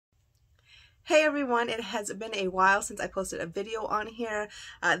Hey everyone, it has been a while since I posted a video on here.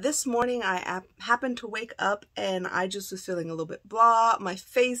 This morning I happened to wake up and I just was feeling a little bit blah. My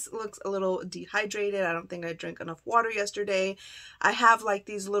face looks a little dehydrated. I don't think I drank enough water yesterday. I have like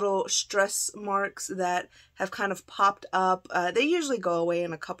these little stress marks that have kind of popped up. They usually go away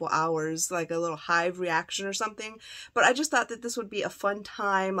in a couple hours, like a little hive reaction or something. But I just thought that this would be a fun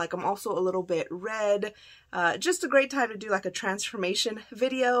time. Like I'm also a little bit red. Just a great time to do like a transformation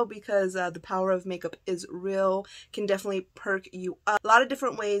video because the power of makeup is real, can definitely perk you up. A lot of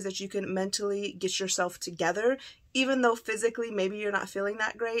different ways that you can mentally get yourself together, even though physically maybe you're not feeling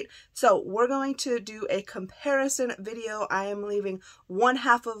that great. So we're going to do a comparison video. I am leaving one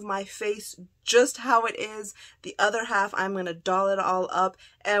half of my face just how it is. The other half I'm going to doll it all up,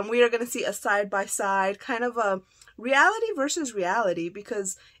 and we are going to see a side-by-side kind of a reality versus reality,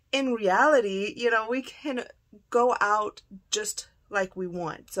 because in reality, you know, we can go out just like we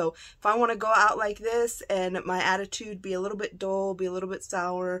want. So if I want to go out like this and my attitude be a little bit dull, be a little bit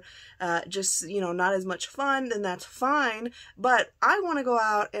sour, just, you know, not as much fun, then that's fine. But I want to go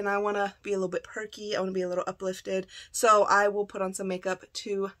out and I want to be a little bit perky. I want to be a little uplifted. So I will put on some makeup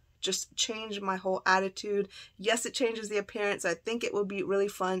to just change my whole attitude. Yes, it changes the appearance. I think it will be really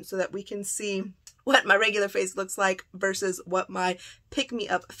fun so that we can see what my regular face looks like versus what my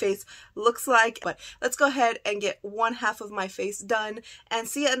pick-me-up face looks like. But let's go ahead and get one half of my face done and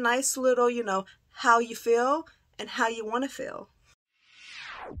see a nice little, you know, how you feel and how you want to feel.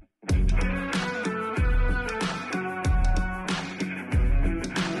 You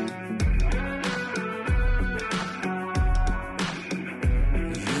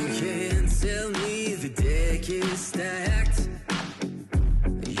can't tell me the deck is stacked.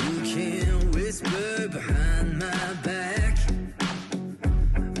 Whisper behind my back.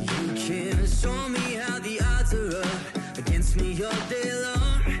 You can show me how the odds are up against me all day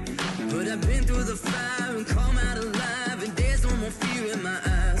long, but I've been through the fire and come out alive, and there's no more fear in my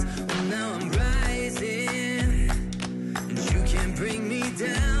eyes. Oh, now I'm rising, and you can't bring me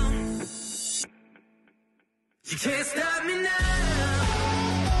down. You can't stop me now.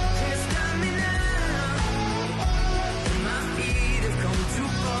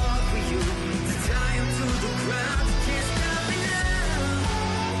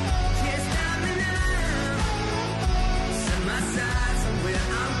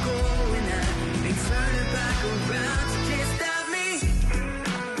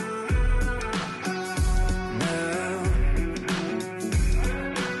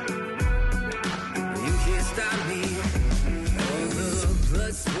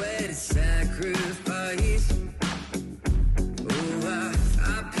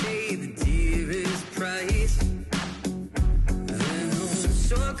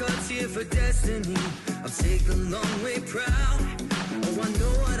 For destiny, I'll take the long way proud. Oh, I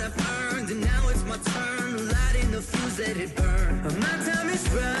know what I've earned, and now it's my turn, lighting the fuse, let it burn. My time is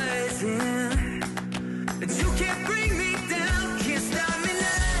rising, and you can't bring me down. Can't stop me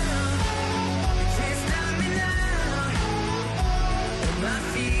now. Can't stop me now. And my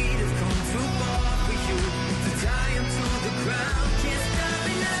feet have come too far for you to tie them to the ground. Can't stop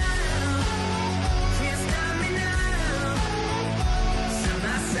me now. Can't stop me now. Set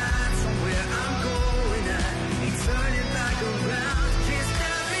my side. I'm going out, ain't turning back around. Can't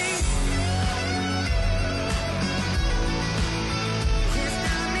stop me. Can't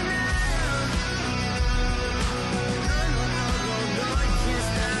stop me now. No, no, no, no, no, you can't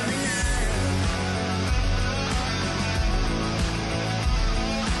stop me now.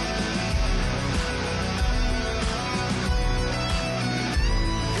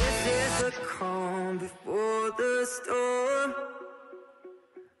 This is the calm before the storm.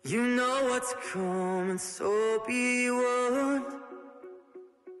 You know what's coming, so be warned.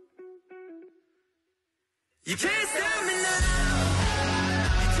 You can't stop me now.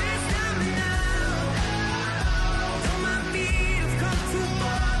 You can't stop me now. Though my feet have come too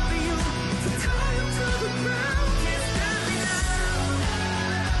far for you to tie them to the ground. Can't stop me now.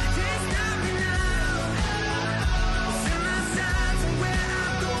 Can't stop me now. Set my sights on where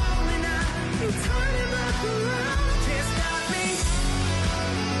I'm going now. You're turning back around. Can't stop me.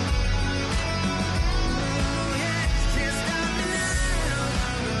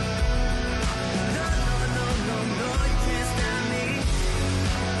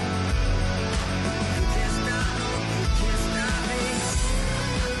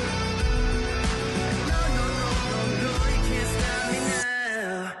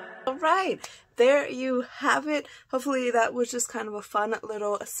 Alright, there you have it. Hopefully that was just kind of a fun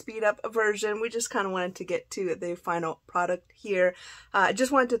little speed up version. We just kind of wanted to get to the final product here. I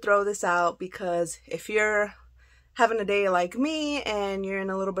just wanted to throw this out because if you're having a day like me and you're in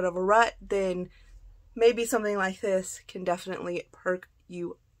a little bit of a rut, then maybe something like this can definitely perk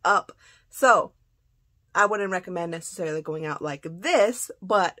you up. So I wouldn't recommend necessarily going out like this,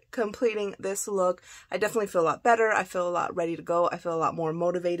 but completing this look, I definitely feel a lot better. I feel a lot ready to go. I feel a lot more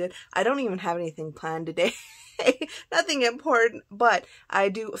motivated. I don't even have anything planned today. Nothing important, but I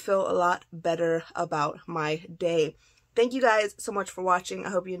do feel a lot better about my day. Thank you guys so much for watching. I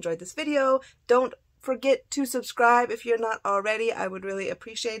hope you enjoyed this video. Don't forget to subscribe if you're not already. I would really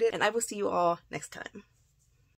appreciate it, and I will see you all next time.